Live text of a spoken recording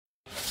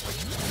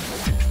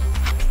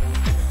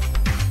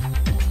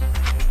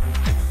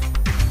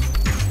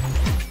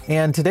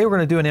And today we're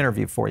going to do an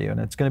interview for you, and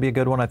it's going to be a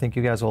good one. I think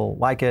you guys will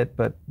like it,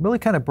 but really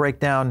kind of break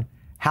down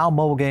how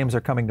mobile games are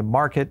coming to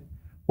market,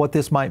 what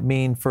this might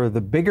mean for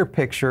the bigger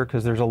picture,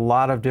 because there's a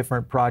lot of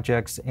different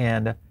projects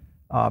and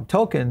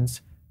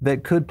tokens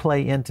that could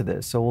play into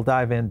this. So we'll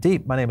dive in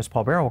deep. My name is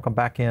Paul Barron. Welcome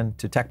back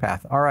into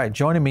TechPath. All right,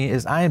 joining me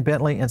is Ian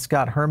Bentley and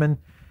Scott Herman,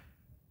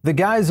 the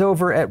guys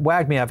over at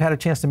WAGMI. I've had a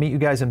chance to meet you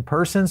guys in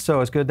person, so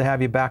it's good to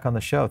have you back on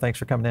the show. Thanks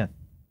for coming in.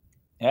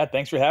 Yeah,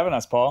 thanks for having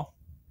us, Paul.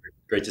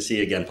 Great to see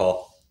you again,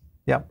 Paul.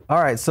 Yep.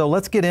 All right, so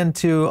let's get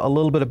into a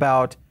little bit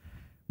about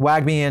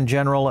WAGMI in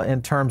general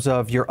in terms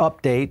of your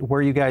update,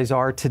 where you guys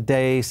are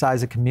today,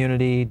 size of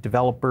community,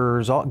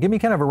 developers. Give me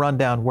kind of a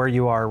rundown where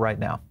you are right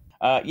now.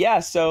 Yeah,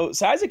 so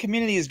size of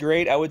community is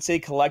great. I would say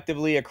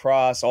collectively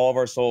across all of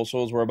our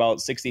socials, we're about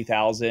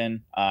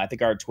 60,000. I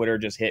think our Twitter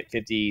just hit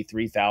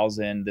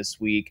 53,000 this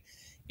week.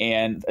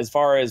 And as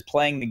far as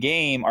playing the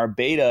game, our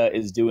beta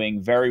is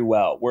doing very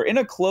well. We're in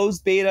a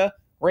closed beta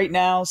right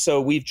now,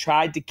 so we've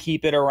tried to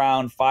keep it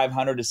around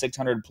 500 to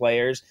 600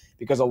 players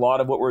because a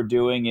lot of what we're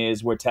doing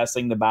is we're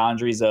testing the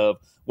boundaries of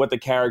what the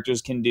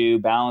characters can do,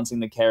 balancing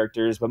the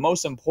characters, but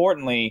most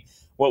importantly,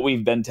 what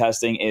we've been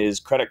testing is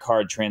credit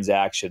card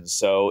transactions.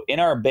 So in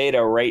our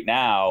beta right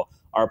now,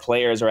 our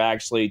players are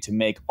actually to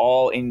make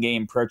all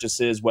in-game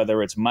purchases,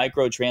 whether it's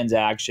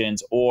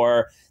microtransactions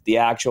or the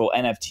actual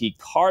NFT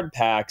card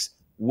packs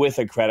with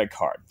a credit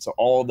card. So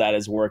all of that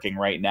is working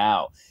right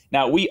now.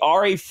 Now, we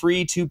are a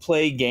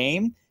free-to-play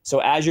game. So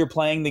as you're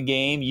playing the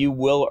game, you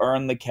will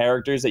earn the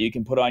characters that you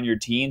can put on your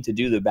team to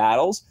do the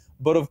battles.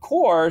 But of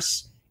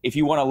course, if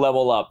you want to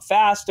level up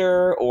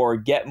faster or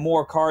get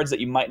more cards that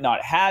you might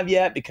not have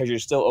yet because you're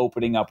still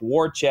opening up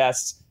war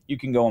chests, you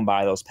can go and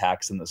buy those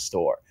packs in the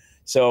store.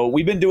 So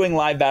we've been doing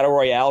live battle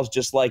royales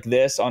just like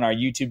this on our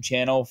YouTube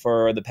channel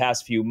for the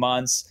past few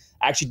months.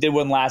 I actually did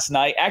one last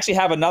night. I actually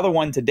have another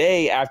one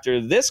today after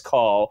this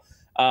call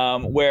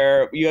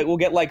where we'll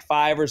get like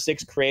 5 or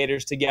 6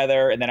 creators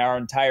together, and then our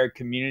entire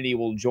community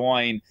will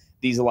join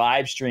these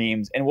live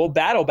streams, and we'll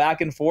battle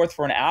back and forth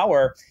for an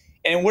hour.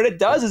 And what it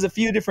does is a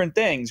few different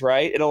things,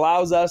 right? It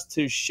allows us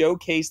to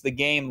showcase the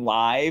game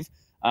live,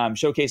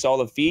 showcase all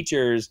the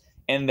features,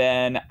 and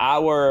then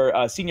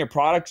our senior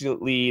product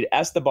lead,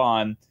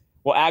 Esteban,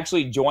 will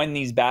actually join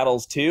these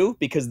battles too,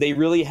 because they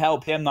really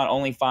help him not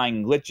only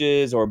find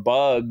glitches or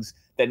bugs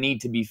that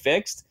need to be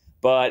fixed,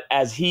 but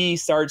as he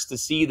starts to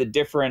see the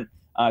different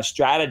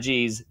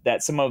strategies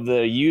that some of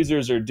the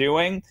users are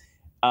doing,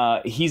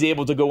 he's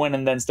able to go in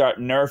and then start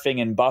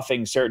nerfing and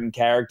buffing certain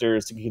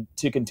characters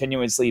to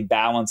continuously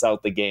balance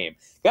out the game.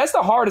 That's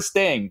the hardest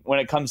thing when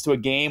it comes to a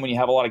game when you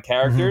have a lot of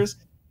characters,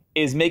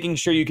 is making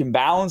sure you can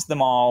balance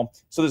them all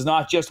so there's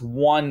not just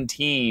one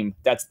team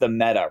that's the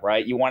meta,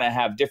 right? You want to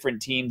have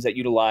different teams that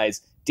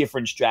utilize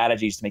different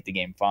strategies to make the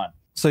game fun.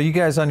 So you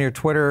guys on your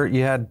Twitter,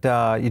 you had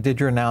you did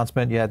your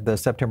announcement. You had the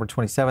September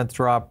 27th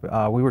drop.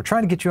 We were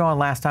trying to get you on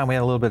last time. We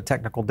had a little bit of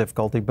technical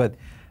difficulty, but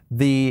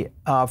the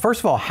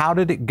first of all, how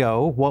did it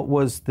go? What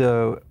was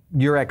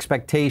your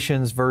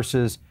expectations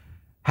versus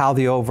how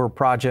the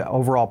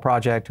overall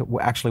project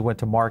actually went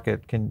to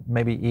market? Can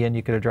maybe Ian,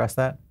 you could address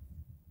that?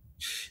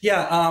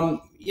 Yeah,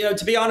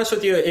 to be honest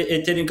with you,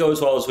 it didn't go as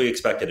well as we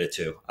expected it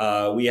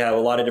to. We have a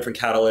lot of different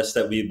catalysts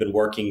that we've been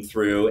working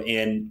through,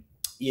 and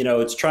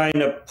it's trying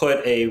to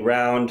put a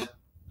round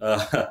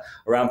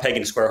peg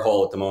in a square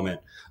hole at the moment.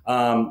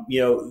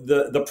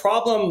 The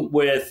problem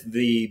with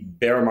the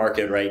bear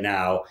market right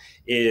now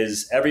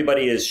is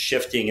everybody is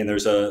shifting, and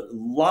there's really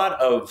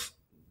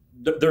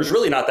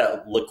not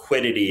that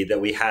liquidity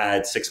that we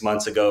had 6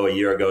 months ago, a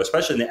year ago,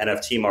 especially in the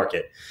NFT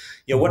market.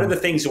 One of the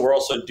things that we're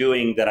also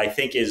doing that I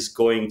think is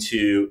going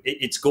to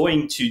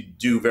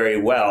do very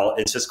well,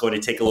 it's just going to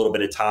take a little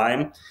bit of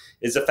time,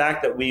 is the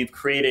fact that we've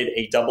created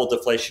a double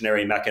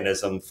deflationary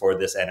mechanism for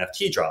this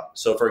NFT drop.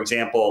 So for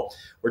example,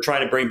 we're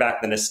trying to bring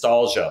back the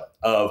nostalgia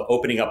of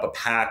opening up a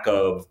pack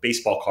of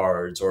baseball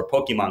cards or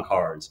Pokemon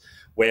cards,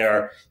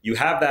 where you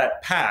have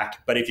that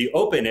pack, but if you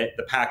open it,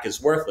 the pack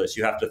is worthless.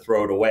 You have to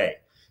throw it away.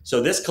 So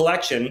this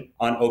collection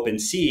on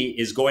OpenSea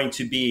is going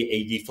to be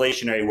a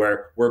deflationary,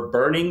 where we're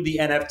burning the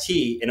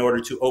NFT in order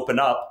to open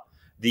up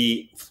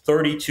the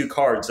 32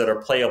 cards that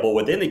are playable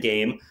within the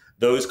game.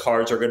 Those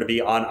cards are going to be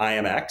on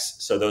IMX.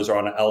 So those are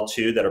on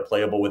L2 that are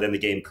playable within the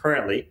game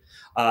currently.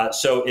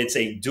 So it's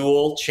a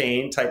dual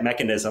chain type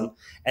mechanism.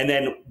 And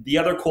then the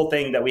other cool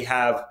thing that we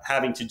have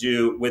having to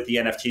do with the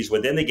NFTs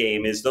within the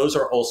game is those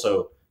are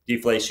also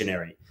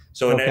deflationary.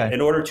 So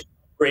in order to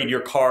upgrade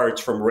your cards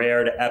from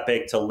rare to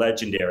epic to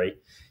legendary,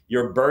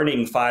 you're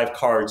burning 5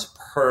 cards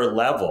per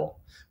level,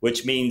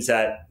 which means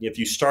that if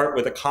you start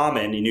with a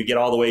common and you get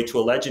all the way to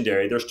a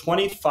legendary, there's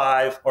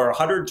 25 or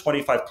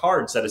 125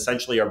 cards that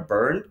essentially are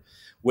burned,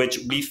 which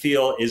we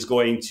feel is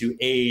going to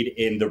aid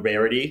in the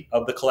rarity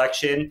of the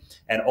collection,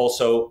 and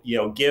also,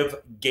 give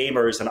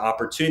gamers an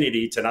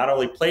opportunity to not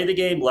only play the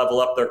game,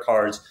 level up their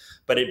cards,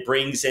 but it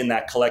brings in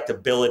that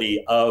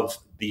collectability of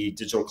the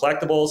digital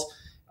collectibles.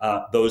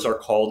 Those are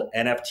called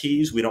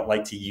NFTs. We don't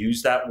like to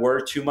use that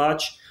word too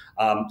much.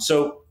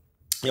 So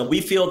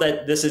we feel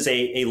that this is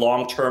a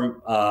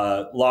long-term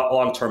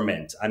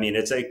mint. I mean,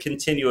 it's a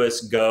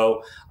continuous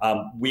go.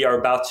 We are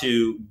about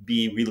to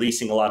be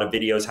releasing a lot of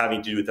videos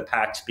having to do with the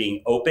packs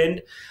being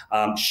opened,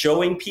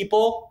 showing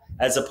people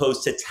as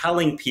opposed to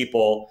telling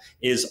people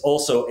is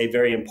also a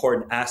very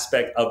important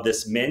aspect of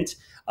this mint.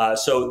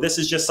 So this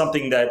is just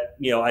something that,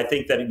 I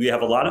think that we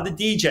have a lot of the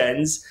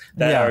degens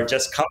that are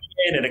just coming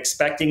in and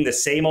expecting the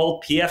same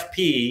old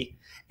PFP,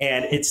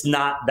 and it's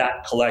not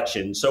that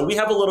collection. So we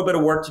have a little bit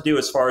of work to do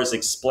as far as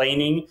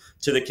explaining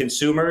to the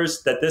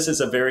consumers that this is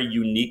a very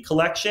unique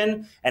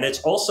collection. And it's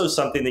also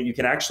something that you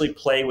can actually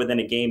play within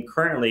a game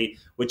currently,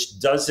 which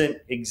doesn't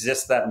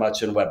exist that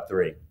much in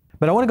Web3.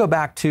 But I want to go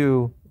back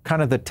to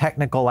kind of the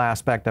technical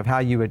aspect of how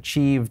you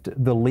achieved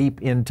the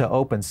leap into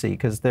OpenSea,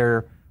 because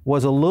there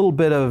was a little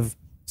bit of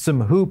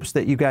some hoops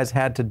that you guys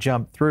had to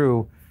jump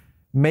through.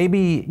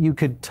 Maybe you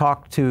could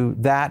talk to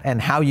that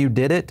and how you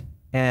did it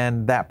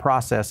and that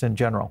process in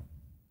general.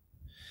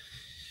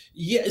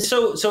 Yeah,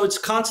 so it's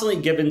constantly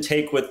give and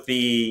take with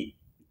the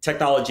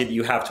technology that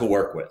you have to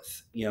work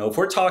with. If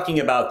we're talking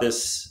about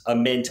this a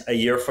mint a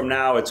year from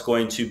now, it's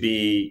going to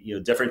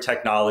be different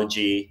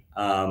technology.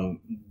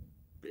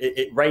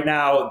 Right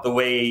now, the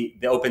way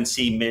the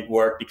OpenSea mint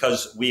worked,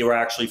 because we were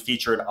actually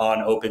featured on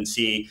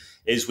OpenSea,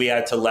 is we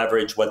had to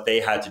leverage what they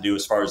had to do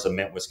as far as the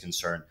mint was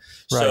concerned.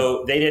 Right.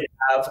 So they didn't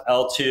have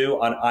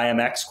L2 on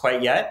IMX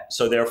quite yet.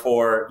 So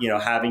therefore,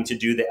 having to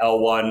do the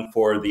L1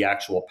 for the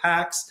actual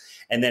packs,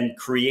 and then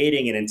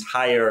creating an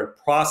entire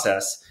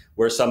process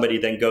where somebody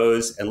then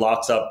goes and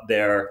locks up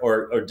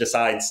or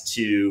decides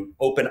to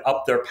open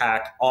up their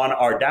pack on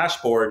our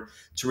dashboard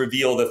to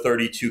reveal the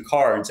 32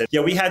 cards.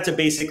 And we had to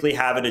basically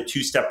have it a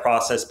two-step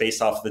process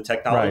based off of the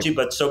technology, right.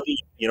 But so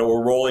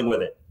we're rolling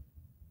with it.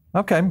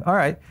 Okay, all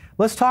right.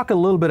 Let's talk a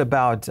little bit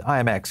about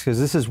IMX, because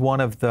this is one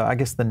of the, I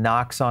guess, the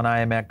knocks on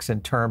IMX in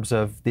terms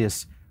of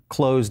this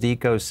closed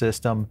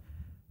ecosystem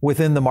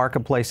within the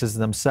marketplaces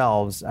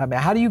themselves. I mean,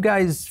 how do you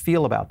guys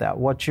feel about that?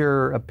 What's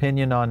your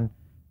opinion on,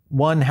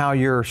 one, how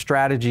your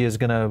strategy is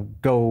going to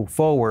go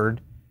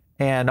forward,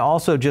 and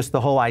also just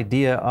the whole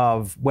idea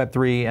of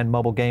Web3 and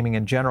mobile gaming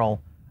in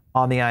general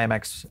on the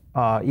IMX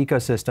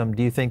ecosystem?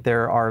 Do you think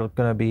there are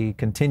going to be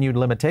continued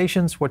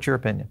limitations? What's your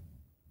opinion?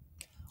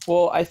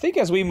 Well, I think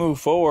as we move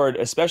forward,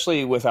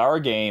 especially with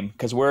our game,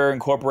 because we're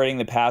incorporating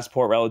the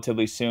passport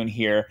relatively soon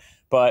here,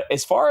 but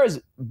as far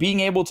as being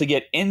able to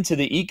get into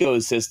the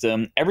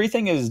ecosystem,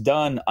 everything is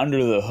done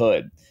under the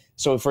hood.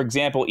 So, for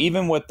example,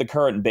 even with the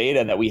current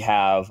beta that we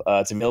have,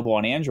 it's available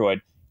on Android.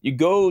 You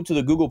go to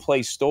the Google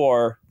Play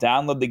Store,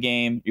 download the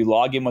game, you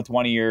log in with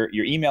one of your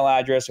email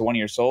address or one of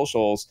your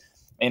socials,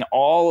 and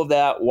all of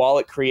that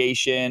wallet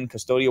creation,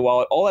 custodial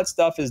wallet, all that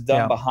stuff is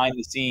done behind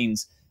the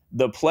scenes.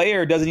 The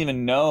player doesn't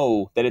even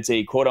know that it's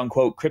a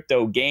quote-unquote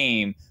crypto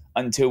game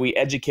until we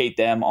educate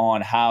them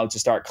on how to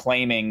start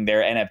claiming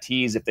their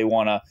NFTs if they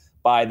want to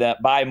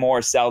buy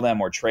more, sell them,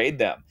 or trade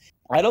them.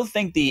 I don't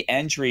think the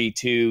entry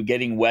to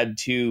getting Web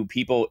 2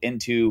 people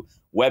into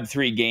Web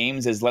 3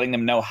 games is letting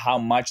them know how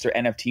much their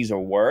NFTs are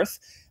worth.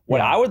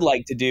 What I would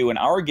like to do in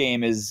our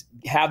game is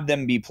have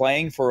them be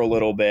playing for a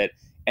little bit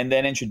and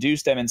then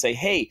introduce them and say,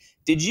 hey,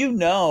 did you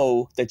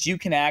know that you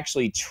can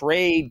actually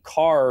trade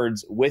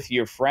cards with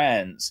your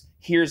friends?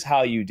 Here's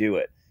how you do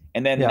it.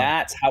 And then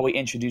that's how we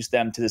introduce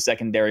them to the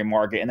secondary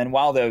market. And then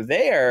while they're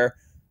there,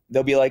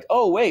 they'll be like,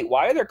 oh, wait,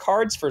 why are there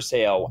cards for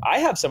sale? I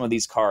have some of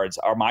these cards.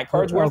 Are my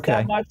cards worth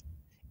that much?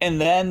 And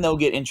then they'll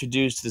get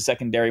introduced to the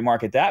secondary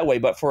market that way.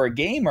 But for a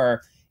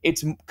gamer,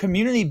 it's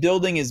community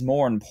building is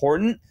more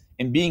important,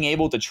 and being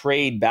able to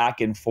trade back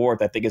and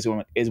forth, I think, is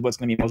what's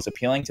going to be most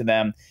appealing to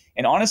them.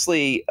 And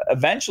honestly,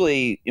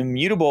 eventually,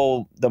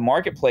 Immutable, the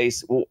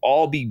marketplace, will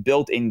all be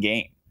built in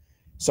game.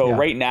 So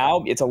right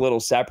now, it's a little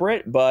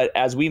separate, but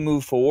as we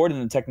move forward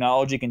and the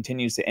technology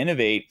continues to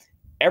innovate,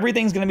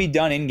 everything's going to be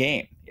done in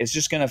game. It's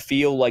just going to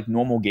feel like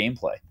normal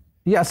gameplay.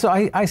 Yeah, so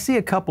I see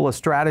a couple of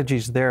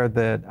strategies there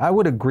that I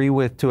would agree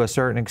with to a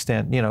certain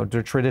extent.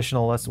 The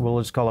traditional, we'll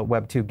just call it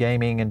Web 2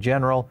 gaming in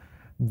general,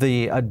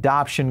 the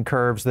adoption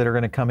curves that are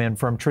going to come in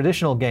from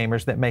traditional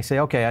gamers that may say,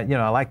 okay,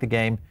 I like the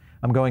game,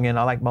 I'm going in,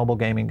 I like mobile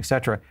gaming,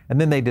 etc.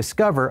 And then they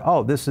discover,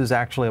 oh, this is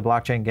actually a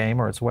blockchain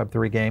game or it's a Web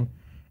 3 game,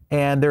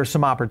 and there's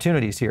some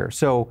opportunities here.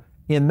 So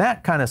in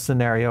that kind of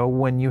scenario,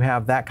 when you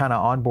have that kind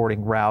of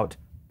onboarding route,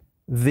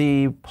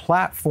 the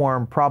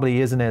platform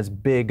probably isn't as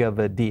big of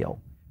a deal.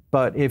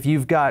 But if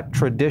you've got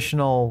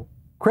traditional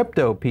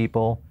crypto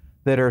people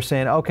that are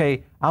saying,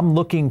 okay, I'm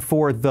looking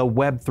for the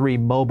Web3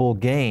 mobile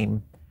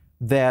game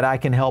that I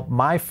can help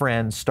my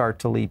friends start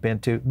to leap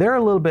into, they're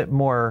a little bit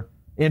more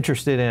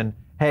interested in,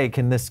 hey,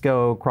 can this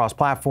go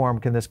cross-platform?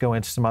 Can this go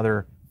into some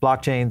other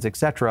blockchains, et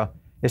cetera,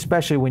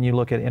 especially when you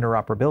look at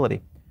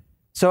interoperability.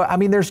 So, I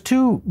mean, there's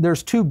two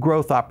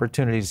growth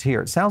opportunities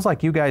here. It sounds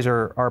like you guys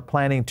are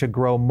planning to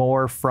grow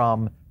more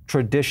from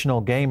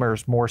traditional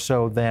gamers more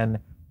so than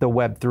the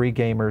Web3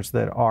 gamers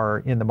that are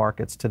in the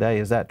markets today.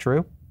 Is that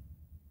true?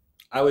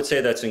 I would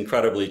say that's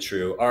incredibly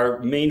true. Our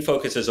main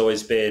focus has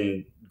always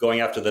been going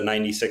after the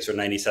 96 or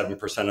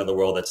 97% of the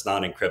world that's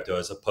not in crypto,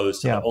 as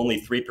opposed to the only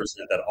 3%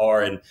 that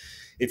are. And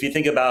if you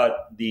think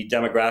about the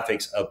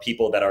demographics of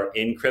people that are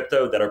in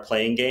crypto, that are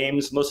playing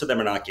games, most of them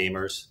are not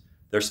gamers.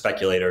 They're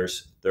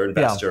speculators, they're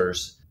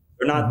investors.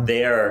 They're not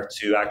there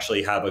to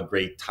actually have a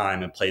great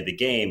time and play the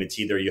game. It's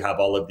either you have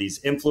all of these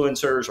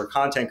influencers or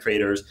content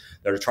creators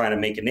that are trying to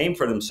make a name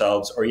for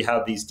themselves, or you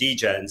have these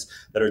degens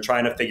that are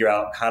trying to figure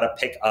out how to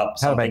pick up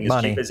something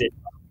as cheap as it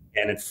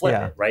can and flip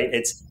it, right?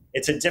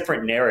 It's a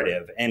different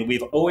narrative. And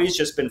we've always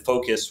just been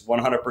focused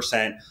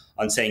 100%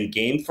 on saying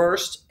game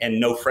first and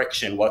no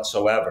friction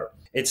whatsoever.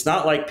 It's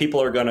not like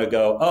people are going to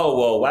go, oh,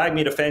 well,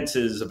 WAGMI Defense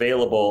is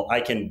available.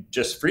 I can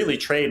just freely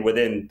trade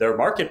within their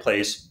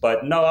marketplace.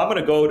 But no, I'm going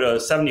to go to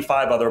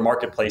 75 other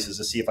marketplaces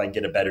to see if I can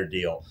get a better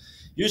deal.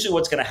 Usually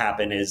what's going to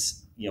happen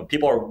is,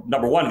 people are,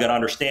 number one, going to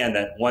understand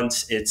that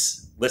once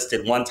it's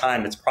listed one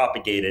time, it's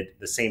propagated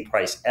the same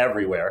price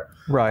everywhere.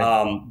 Right.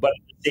 But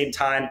at the same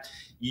time,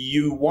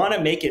 you want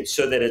to make it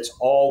so that it's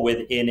all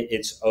within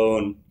its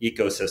own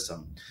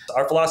ecosystem.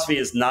 Our philosophy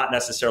is not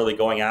necessarily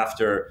going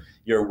after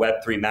your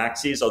Web3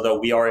 maxis, although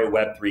we are a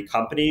Web3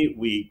 company.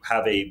 We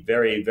have a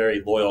very,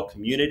 very loyal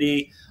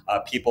community.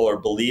 People are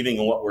believing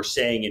in what we're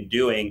saying and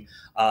doing.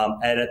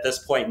 And at this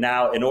point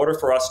now, in order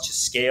for us to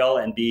scale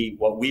and be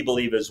what we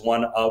believe is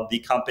one of the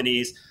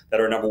companies that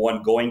are, number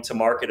one, going to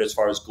market as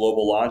far as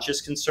global launch is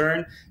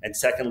concerned, and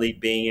secondly,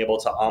 being able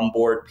to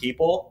onboard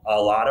people, a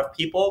lot of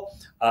people,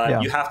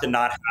 you have to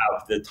not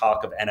have the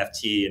talk of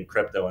NFT and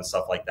crypto and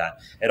stuff like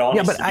that. It all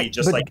needs to be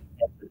just like...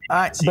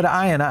 But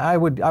Ian, I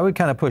would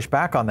kind of push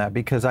back on that,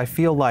 because I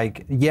feel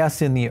like,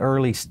 yes, in the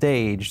early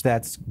stage,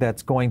 that's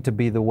going to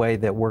be the way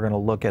that we're going to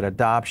look at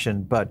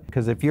adoption. But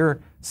because if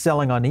you're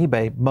selling on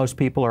eBay, most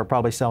people are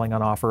probably selling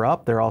on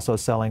OfferUp. They're also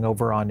selling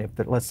over on,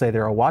 let's say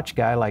they're a watch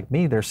guy like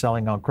me, they're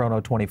selling on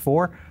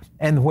Chrono24.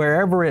 And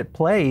wherever it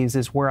plays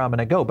is where I'm going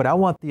to go. But I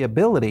want the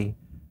ability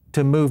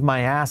to move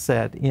my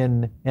asset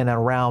in and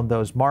around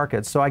those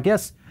markets. So I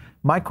guess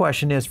my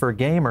question is, for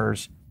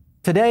gamers,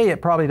 today,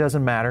 it probably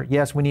doesn't matter.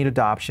 Yes, we need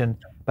adoption,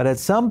 but at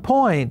some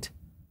point,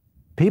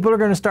 people are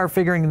going to start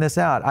figuring this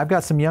out. I've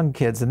got some young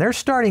kids, and they're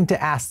starting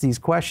to ask these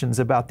questions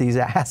about these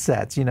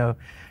assets,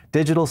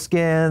 digital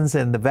skins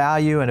and the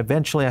value. And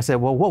eventually I said,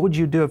 well, what would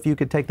you do if you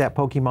could take that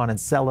Pokemon and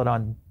sell it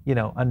on,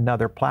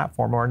 another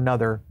platform or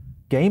another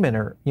game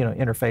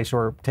interface,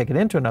 or take it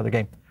into another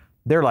game?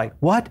 They're like,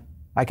 what?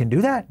 I can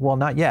do that? Well,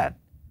 not yet,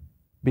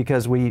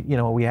 because we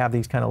have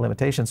these kind of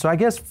limitations. So I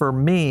guess for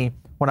me,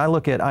 when I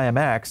look at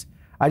IMX,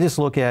 I just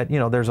look at,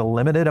 there's a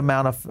limited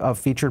amount of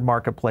featured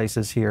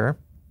marketplaces here,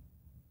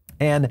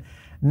 and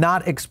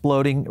not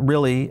exploding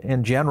really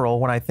in general.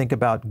 When I think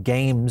about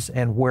games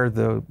and where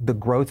the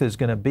growth is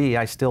going to be,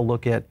 I still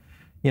look at,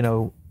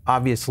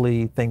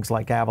 obviously things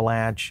like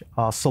Avalanche,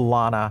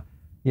 Solana,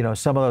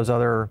 some of those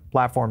other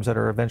platforms that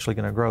are eventually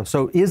going to grow.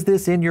 So is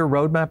this in your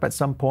roadmap at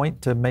some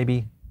point to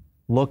maybe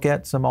look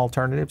at some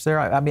alternatives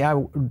there?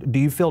 Do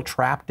you feel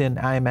trapped in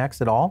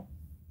IMX at all?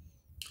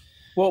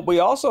 Well, they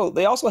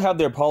also have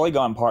their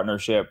Polygon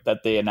partnership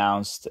that they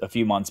announced a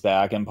few months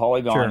back, and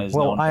Polygon is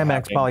known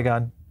IMX,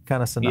 Polygon,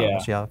 kind of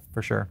synonymous, yeah,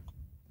 for sure.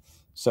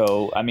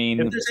 So, I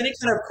mean, if there's any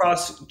kind of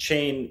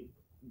cross-chain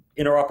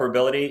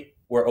interoperability,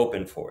 we're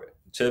open for it.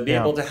 To be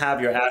able to have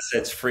your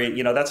assets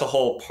free, that's a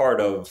whole part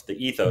of the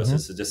ethos.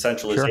 It's the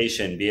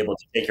decentralization, be able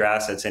to take your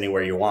assets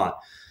anywhere you want.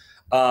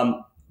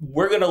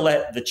 We're going to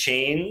let the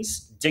chains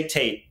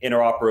dictate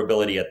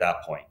interoperability at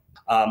that point.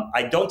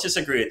 I don't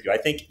disagree with you. I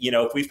think,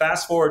 if we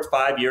fast forward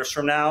 5 years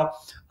from now,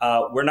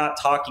 we're not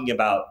talking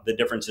about the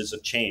differences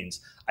of chains.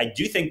 I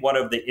do think one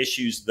of the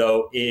issues,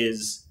 though,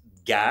 is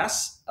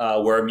gas,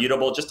 where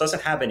Immutable just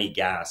doesn't have any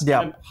gas.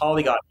 Even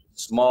Polygon,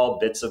 small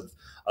bits of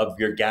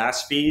your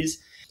gas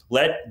fees.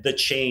 Let the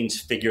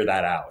chains figure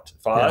that out.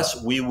 For us,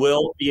 we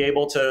will be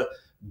able to,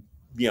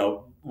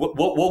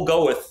 we'll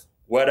go with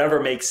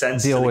whatever makes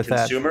sense to the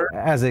consumer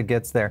as it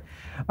gets there.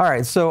 All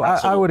right, so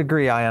I would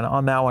agree, Ian,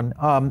 on that one.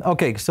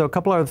 Okay, so a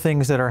couple other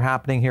things that are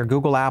happening here.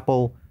 Google,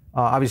 Apple,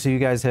 obviously you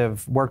guys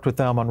have worked with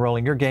them on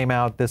rolling your game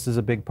out. This is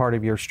a big part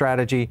of your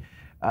strategy.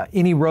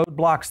 Any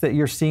roadblocks that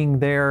you're seeing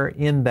there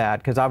in that?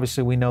 Because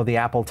obviously we know the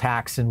Apple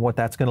tax and what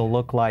that's going to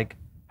look like.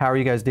 How are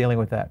you guys dealing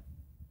with that?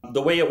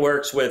 The way it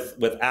works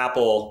with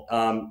Apple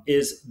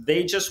is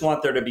they just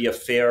want there to be a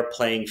fair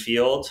playing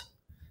field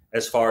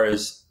as far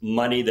as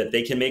money that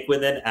they can make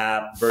with an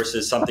app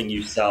versus something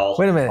you sell.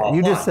 Wait a minute, offline.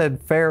 You just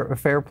said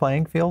fair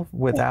playing field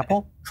with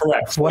Apple?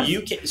 Correct. What?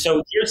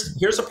 So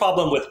here's a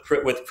problem with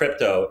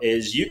crypto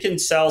is you can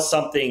sell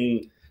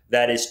something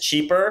that is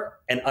cheaper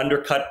and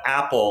undercut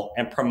Apple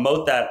and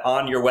promote that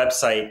on your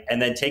website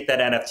and then take that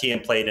NFT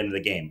and play it into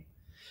the game.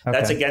 Okay.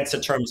 That's against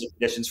the terms and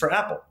conditions for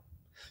Apple.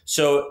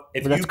 So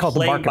if that's called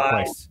the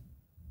marketplace.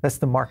 That's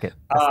the market.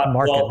 That's the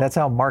market. That's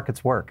how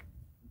markets work.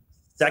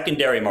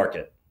 Secondary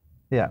market.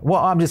 Yeah.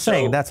 Well, I'm just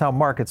saying that's how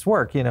markets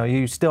work.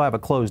 You still have a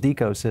closed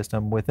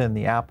ecosystem within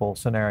the Apple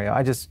scenario.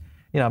 I just,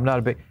 I'm not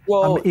a big.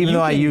 Even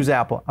though I use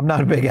Apple, I'm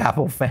not a big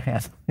Apple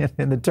fan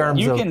in the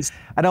terms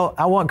of.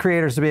 I want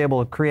creators to be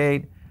able to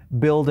create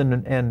build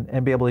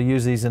and be able to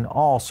use these in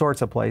all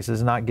sorts of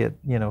places, not get,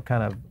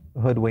 kind of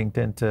hoodwinked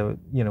into,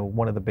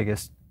 one of the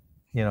biggest,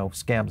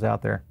 scams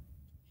out there.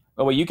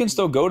 Well, you can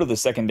still go to the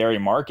secondary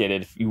market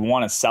if you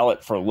want to sell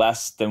it for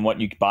less than what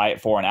you could buy it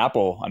for on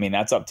Apple. I mean,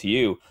 that's up to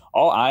you.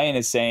 All Ian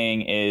is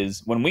saying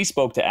is when we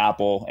spoke to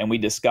Apple and we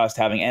discussed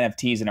having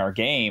NFTs in our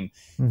game,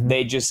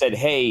 they just said,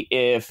 hey,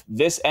 if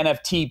this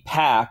NFT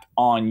pack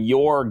on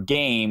your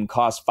game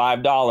costs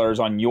 $5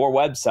 on your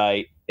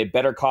website, it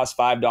better cost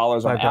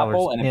 $5 on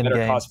Apple and it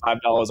better cost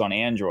 $5 on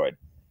Android.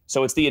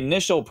 So it's the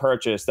initial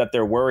purchase that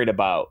they're worried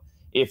about.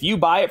 If you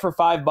buy it for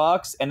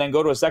 $5 and then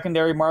go to a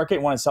secondary market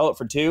and want to sell it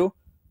for $2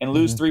 and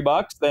lose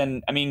 $3,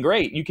 then, I mean,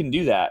 great, you can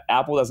do that.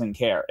 Apple doesn't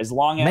care. As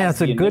long as Man,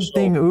 it's a good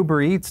thing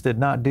Uber Eats did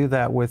not do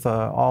that with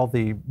all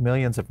the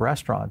millions of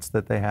restaurants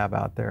that they have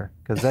out there,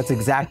 because that's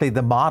exactly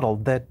the model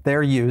that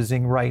they're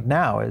using right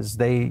now, is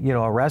they,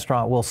 a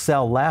restaurant will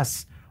sell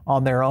less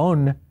on their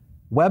own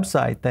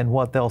website than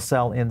what they'll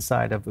sell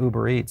inside of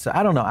Uber Eats. So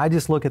I don't know. I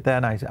just look at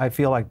that and I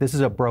feel like this is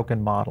a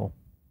broken model.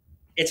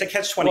 It's a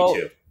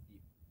catch-22.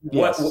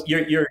 Well,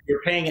 you're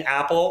paying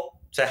Apple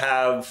to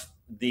have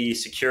the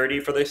security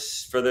for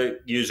the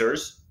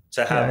users,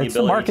 to have the ability. It's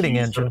a marketing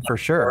engine for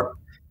sure.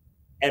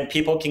 And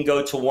people can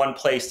go to one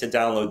place to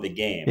download the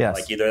game,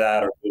 like either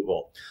that or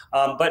Google.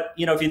 But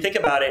if you think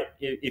about it,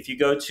 if you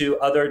go to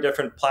other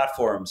different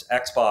platforms,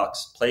 Xbox,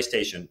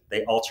 PlayStation,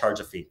 they all charge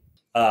a fee.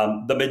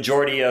 The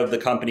majority of the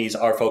companies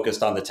are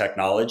focused on the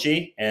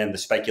technology and the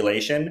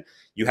speculation.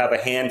 You have a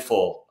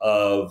handful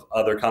of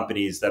other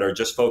companies that are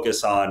just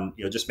focused on,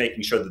 just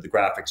making sure that the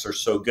graphics are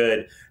so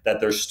good that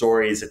there's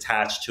stories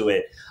attached to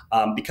it.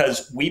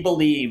 Because we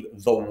believe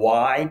the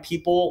why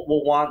people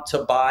will want to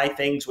buy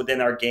things within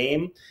our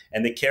game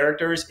and the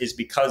characters is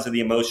because of the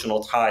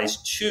emotional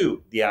ties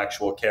to the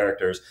actual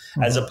characters,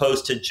 as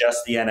opposed to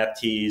just the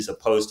NFTs,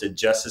 opposed to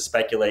just the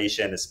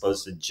speculation, as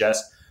opposed to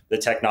just the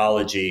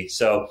technology.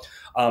 So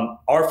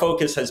our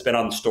focus has been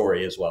on the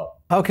story as well.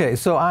 Okay,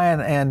 so Ian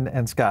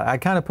and Scott, I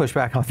kind of push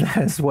back on that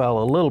as well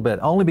a little bit,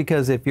 only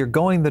because if you're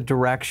going the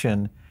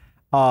direction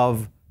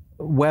of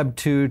Web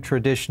 2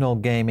 traditional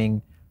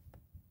gaming,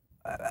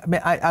 I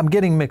mean, I'm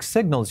getting mixed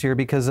signals here,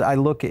 because I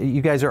look at,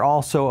 you guys are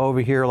also over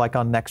here like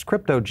on Next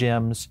Crypto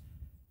Gems.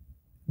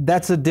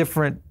 That's a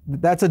different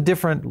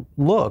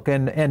look,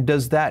 and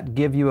does that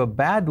give you a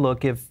bad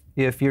look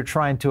if you're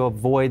trying to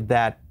avoid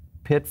that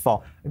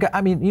pitfall?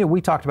 I mean,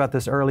 we talked about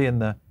this early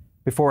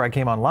before I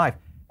came on live.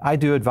 I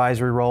do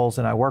advisory roles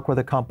and I work with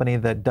a company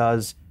that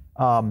does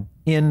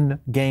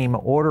in-game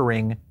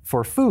ordering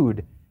for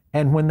food.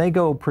 And when they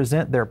go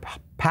present their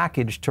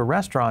package to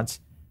restaurants,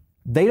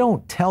 they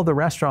don't tell the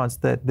restaurants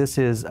that this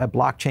is a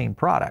blockchain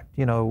product.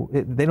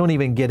 They don't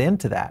even get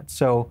into that.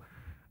 So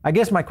I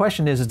guess my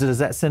question is does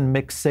that send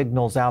mixed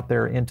signals out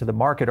there into the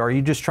market, or are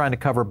you just trying to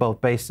cover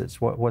both bases?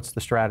 What's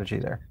the strategy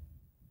there?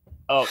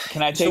 Oh,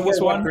 can I take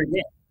this one?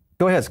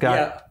 Go ahead,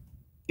 Scott.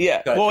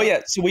 Yeah. Well,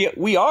 yeah. So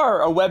we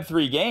are a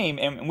Web3 game,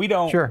 and we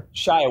don't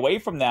shy away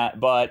from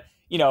that. But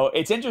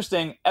it's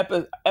interesting.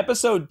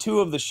 Episode 2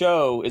 of the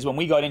show is when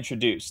we got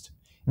introduced,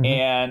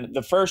 and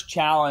the first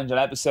challenge on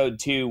episode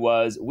 2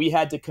 was we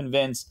had to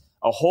convince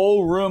a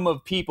whole room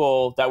of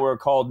people that were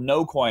called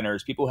no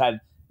coiners. People had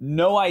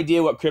no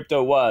idea what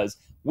crypto was.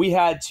 We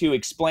had to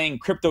explain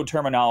crypto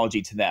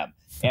terminology to them,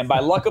 and by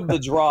luck of the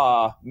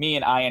draw, me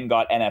and Ian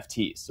got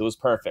NFTs. So it was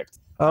perfect.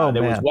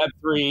 There was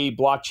Web3,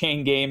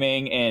 blockchain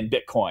gaming, and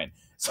Bitcoin.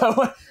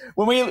 So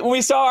when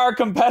we saw our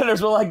competitors,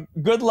 we're like,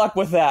 good luck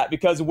with that,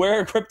 because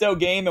we're a crypto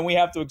game and we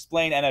have to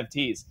explain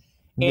NFTs.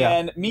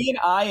 And me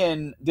and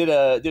Ian did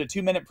a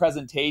 2-minute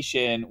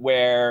presentation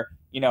where,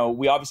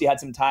 we obviously had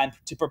some time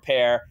to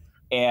prepare,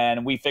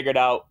 and we figured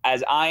out,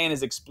 as Ian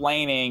is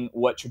explaining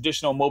what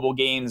traditional mobile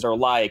games are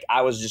like,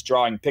 I was just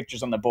drawing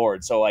pictures on the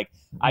board. So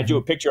I drew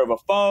a picture of a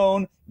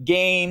phone,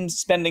 games,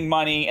 spending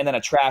money, and then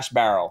a trash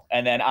barrel.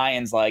 And then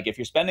Ian's like, if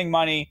you're spending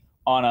money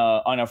on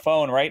a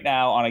phone right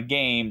now on a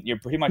game, you're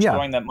pretty much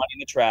throwing that money in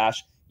the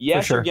trash.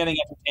 Yes, you're getting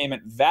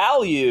entertainment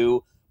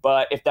value,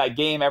 but if that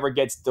game ever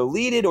gets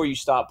deleted or you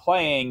stop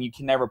playing, you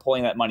can never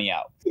pull that money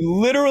out. You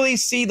literally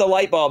see the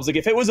light bulbs. Like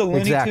if it was a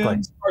Looney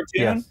Tunes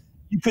cartoon,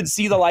 you could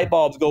see the light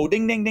bulbs go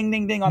ding, ding, ding,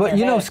 ding, ding on their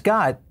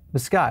head.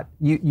 Scott,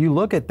 you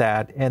look at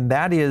that, and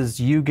that is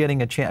you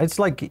getting a chance. It's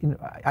like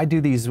I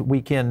do these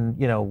weekend,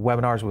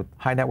 webinars with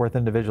high net worth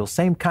individuals.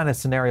 Same kind of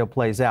scenario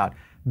plays out.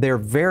 They're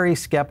very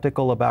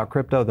skeptical about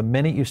crypto. The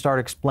minute you start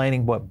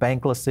explaining what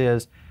bankless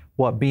is,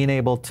 what being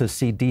able to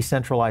see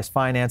decentralized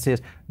finance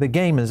is, the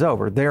game is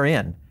over. They're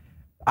in.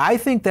 I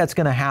think that's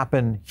going to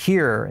happen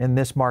here in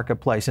this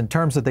marketplace in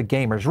terms of the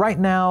gamers. Right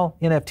now,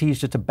 NFT is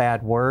just a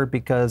bad word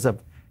because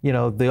of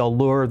the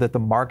allure that the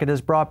market has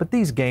brought. But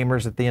these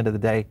gamers, at the end of the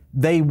day,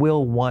 they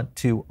will want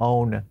to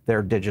own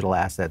their digital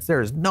assets.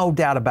 There is no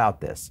doubt about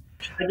this.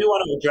 I do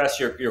want to address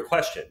your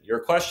question. Your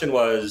question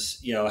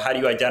was, how do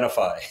you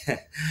identify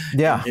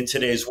in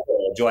today's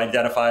world? Do you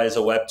identify as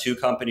a Web 2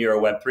 company or a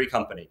Web 3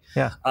 company?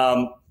 Yeah.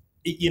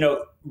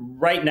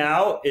 Right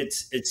now,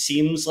 it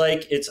seems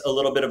like it's a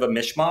little bit of a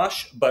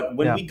mishmash. But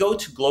when we go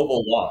to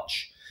global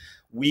launch,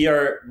 we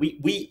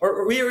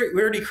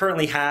already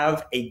currently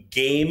have a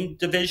game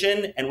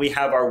division and we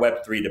have our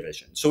Web3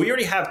 division. So we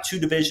already have two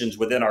divisions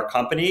within our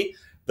company.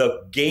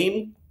 The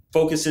game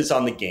focuses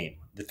on the game.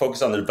 They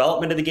focus on the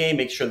development of the game,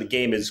 make sure the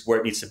game is where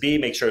it needs to be,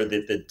 make sure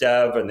that the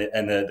dev and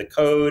the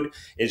code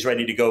is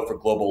ready to go for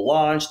global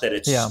launch, that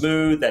it's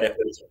smooth, that if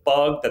there's a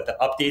bug, that the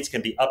updates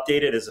can be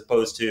updated as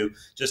opposed to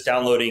just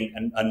downloading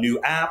a new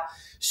app.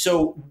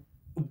 So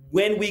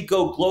when we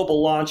go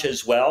global launch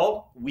as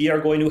well, we are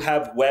going to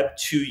have Web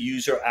 2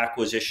 user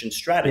acquisition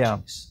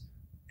strategies.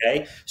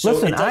 Okay, so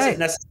listen, it doesn't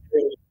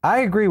necessarily.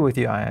 I agree with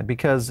you, Ian,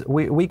 because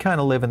we kind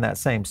of live in that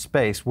same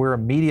space. We're a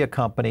media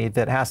company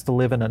that has to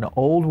live in an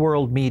old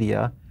world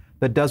media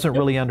that doesn't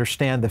really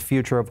understand the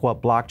future of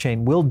what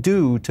blockchain will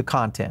do to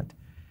content.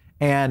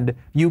 And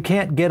you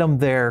can't get them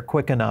there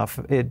quick enough.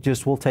 It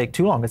just will take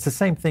too long. It's the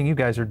same thing you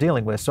guys are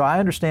dealing with. So I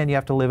understand you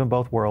have to live in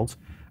both worlds.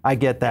 I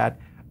get that.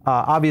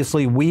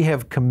 Obviously, we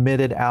have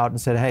committed out and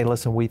said, hey,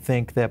 listen, we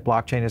think that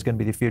blockchain is going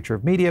to be the future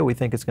of media. We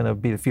think it's going to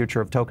be the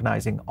future of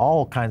tokenizing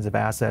all kinds of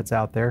assets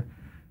out there.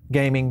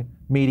 Gaming,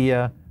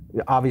 media,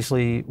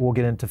 obviously we'll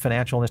get into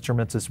financial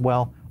instruments as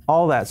well,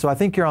 all that. So I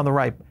think you're on the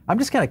right. I'm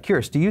just kind of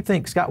curious, do you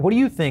think, Scott, what do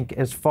you think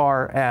as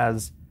far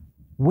as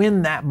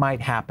when that might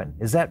happen?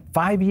 Is that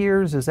 5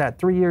 years? Is that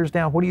 3 years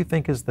down? What do you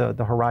think is the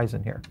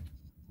horizon here?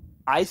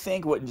 I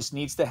think what just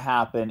needs to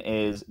happen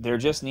is there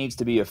just needs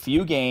to be a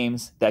few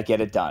games that get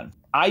it done.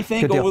 I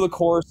think over the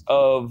course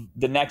of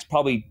the next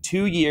probably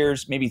 2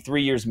 years, maybe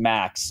 3 years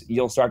max,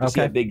 you'll start to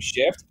see a big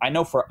shift. I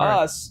know for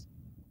us,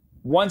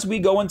 once we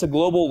go into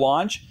global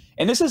launch,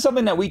 and this is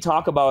something that we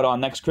talk about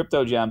on Next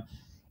Crypto Gem,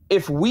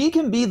 if we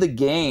can be the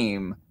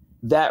game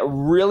that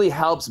really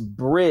helps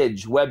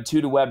bridge Web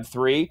 2 to Web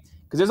 3,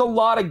 because there's a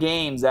lot of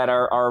games that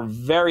are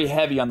very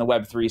heavy on the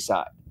Web 3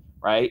 side,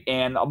 right?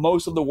 And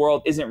most of the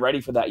world isn't ready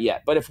for that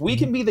yet. But if we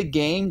can be the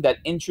game that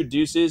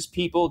introduces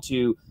people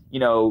to, you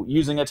know,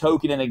 using a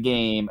token in a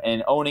game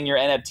and owning your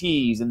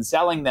NFTs and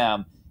selling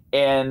them,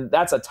 and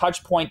that's a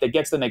touch point that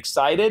gets them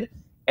excited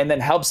and then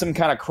helps them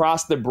kind of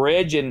cross the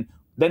bridge, and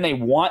then they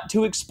want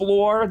to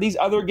explore these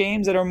other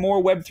games that are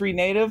more Web3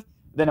 native,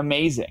 then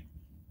amazing.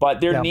 But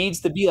there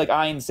needs to be, like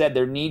Ian said,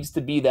 there needs to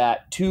be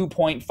that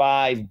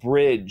 2.5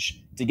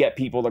 bridge to get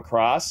people to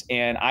cross.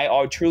 And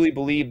I truly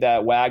believe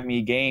that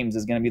WAGMI Games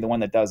is going to be the one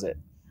that does it.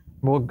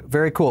 Well,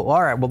 very cool.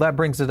 All right. Well, that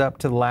brings it up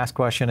to the last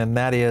question, and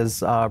that is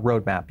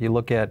roadmap. You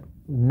look at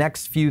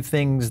next few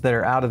things that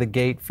are out of the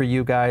gate for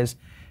you guys,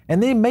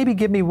 and then maybe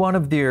give me one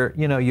of your,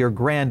 your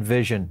grand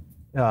vision.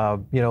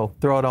 Throw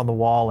it on the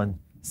wall and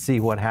see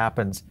what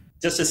happens.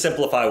 Just to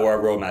simplify where our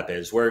roadmap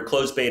is, we're in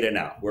closed beta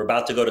now. We're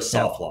about to go to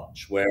soft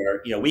launch,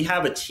 where we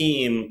have a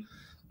team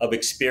of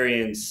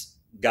experienced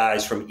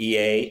guys from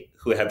EA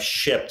who have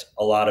shipped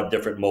a lot of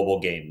different mobile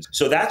games.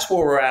 So that's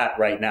where we're at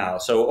right now.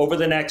 So over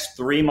the next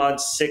 3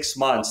 months, 6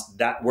 months,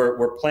 that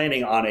we're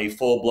planning on a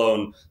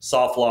full-blown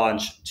soft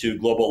launch to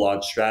global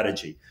launch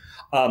strategy.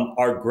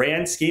 Our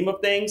grand scheme of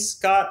things,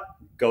 Scott,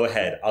 go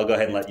ahead. I'll go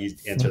ahead and let you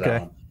answer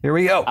that one. Here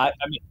we go.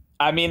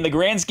 I mean, the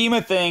grand scheme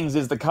of things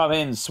is to come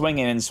in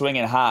swinging and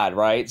swinging hard,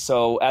 right?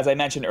 So as I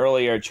mentioned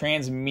earlier,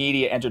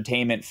 transmedia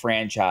entertainment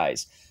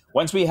franchise.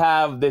 Once we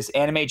have this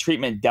anime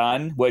treatment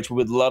done, which we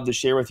would love to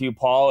share with you,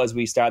 Paul, as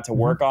we start to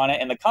work on it.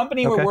 And the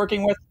company we're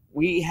working with,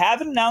 we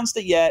haven't announced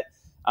it yet.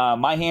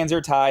 My hands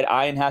are tied.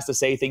 Ian has to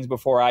say things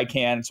before I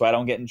can, so I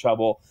don't get in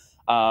trouble.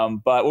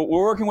 But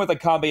we're working with a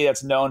company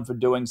that's known for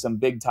doing some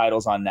big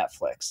titles on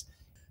Netflix.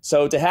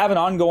 So to have an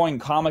ongoing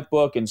comic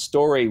book and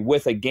story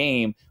with a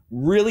game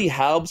really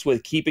helps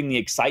with keeping the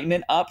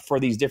excitement up for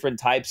these different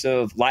types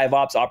of live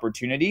ops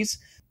opportunities.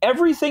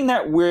 Everything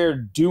that we're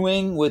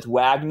doing with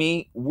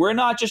WAGMI, we're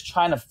not just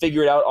trying to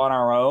figure it out on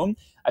our own.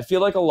 I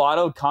feel like a lot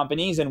of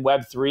companies in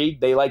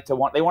Web3, they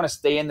want to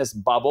stay in this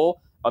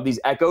bubble of these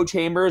echo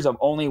chambers of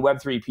only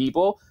Web3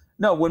 people.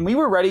 No, when we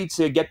were ready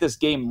to get this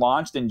game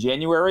launched in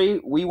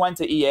January, we went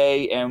to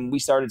EA and we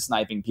started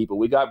sniping people.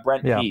 We got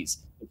Brent Pease,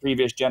 the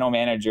previous general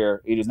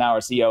manager, who is now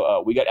our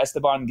COO. We got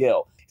Esteban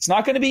Gil. It's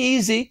not going to be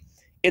easy.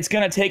 It's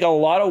going to take a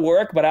lot of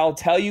work, but I'll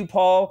tell you,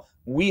 Paul,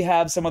 we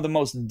have some of the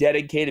most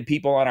dedicated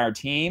people on our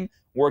team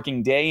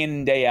working day in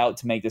and day out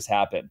to make this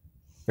happen.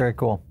 Very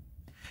cool.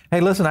 Hey,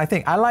 listen,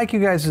 I like you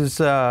guys'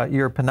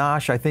 your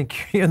panache. I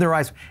think you're in the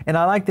right, and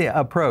I like the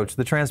approach,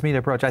 the transmedia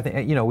approach. I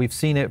think, we've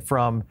seen it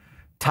from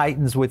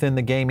titans within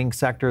the gaming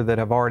sector that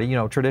have already,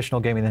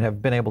 traditional gaming, that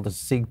have been able to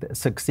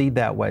succeed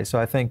that way. So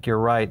I think you're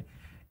right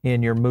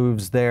in your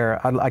moves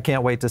there. I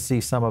can't wait to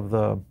see some of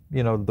the,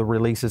 the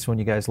releases when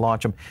you guys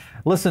launch them.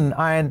 Listen,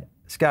 Ian,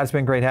 Scott, it's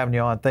been great having you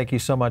on. Thank you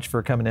so much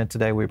for coming in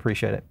today. We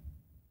appreciate it.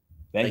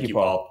 Thank you,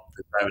 Paul,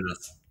 for having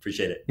us.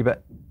 Appreciate it. You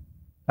bet.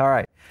 All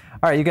right.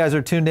 You guys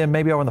are tuned in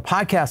maybe over on the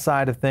podcast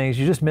side of things.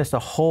 You just missed a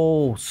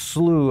whole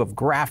slew of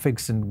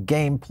graphics and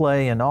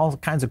gameplay and all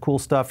kinds of cool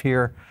stuff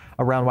here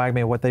around WAGMI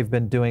and what they've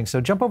been doing. So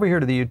jump over here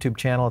to the YouTube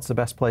channel. It's the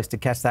best place to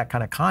catch that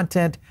kind of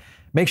content.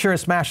 Make sure and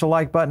smash the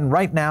like button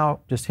right now.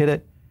 Just hit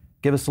it.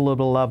 Give us a little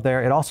bit of love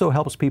there. It also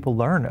helps people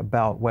learn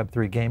about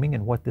Web3 gaming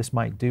and what this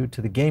might do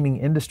to the gaming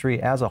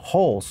industry as a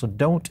whole. So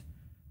don't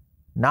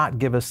not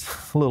give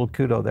us a little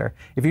kudo there.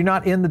 If you're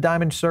not in the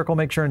Diamond Circle,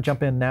 make sure and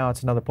jump in now.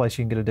 It's another place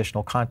you can get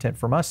additional content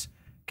from us.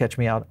 Catch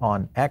me out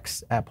on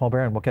X at Paul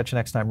Bear, and we'll catch you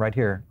next time right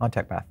here on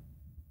TechPath.